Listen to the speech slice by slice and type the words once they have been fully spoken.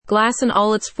Glass in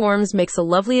all its forms makes a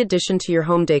lovely addition to your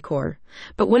home decor.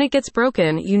 But when it gets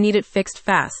broken, you need it fixed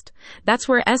fast. That's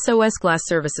where SOS Glass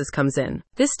Services comes in.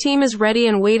 This team is ready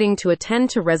and waiting to attend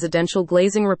to residential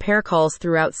glazing repair calls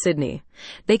throughout Sydney.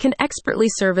 They can expertly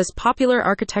service popular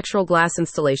architectural glass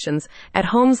installations at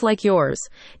homes like yours,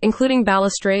 including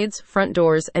balustrades, front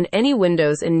doors, and any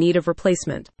windows in need of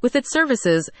replacement. With its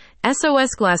services, SOS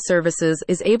Glass Services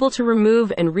is able to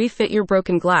remove and refit your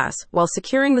broken glass while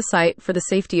securing the site for the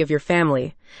safety of your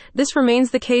family. This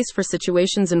remains the case for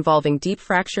situations involving deep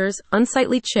fractures,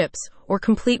 unsightly chips, or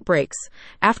complete breaks.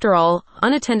 After all,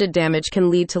 unattended damage can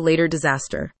lead to later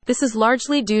disaster. This is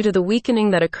largely due to the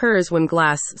weakening that occurs when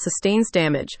glass sustains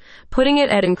damage, putting it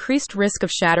at increased risk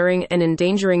of shattering and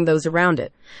endangering those around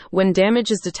it. When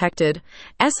damage is detected,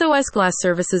 SOS Glass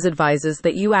Services advises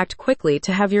that you act quickly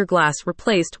to have your glass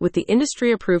replaced with the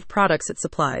industry-approved products it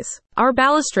supplies. Our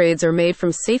balustrades are made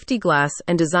from safety glass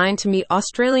and designed to meet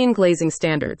Australian glazing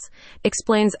standards,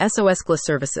 explains SOS Glass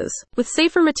Services. With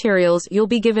safer materials, you'll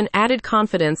be given added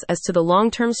confidence as to the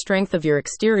long-term strength of your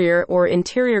exterior or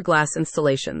interior glass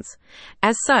installations.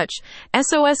 As such,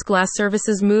 SOS Glass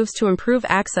Services moves to improve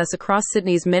access across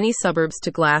Sydney's many suburbs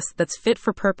to glass that's fit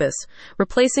for purpose,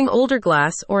 replacing older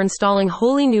glass or installing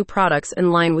wholly new products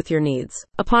in line with your needs.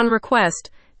 Upon request,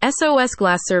 SOS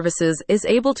Glass Services is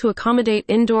able to accommodate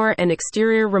indoor and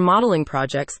exterior remodeling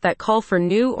projects that call for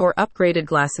new or upgraded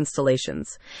glass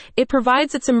installations. It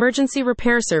provides its emergency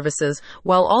repair services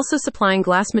while also supplying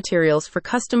glass materials for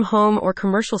custom home or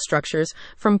commercial structures,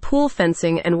 from pool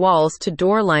fencing and walls to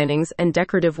door linings and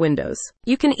decorative windows.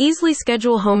 You can easily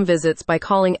schedule home visits by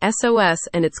calling SOS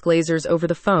and its Glaziers over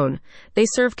the phone. They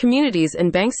serve communities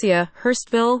in Banksia,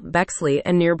 Hurstville, Bexley,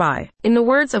 and nearby. In the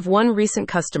words of one recent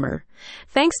customer,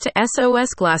 "Thanks to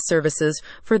SOS Glass Services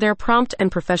for their prompt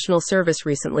and professional service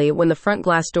recently when the front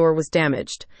glass door was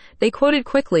damaged. They quoted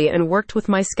quickly and worked with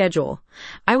my schedule.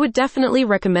 I would definitely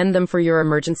recommend them for your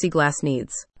emergency glass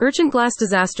needs." Urgent glass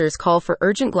disasters call for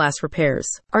urgent glass repairs.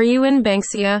 Are you in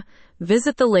Banksia?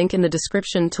 Visit the link in the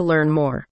description to learn more.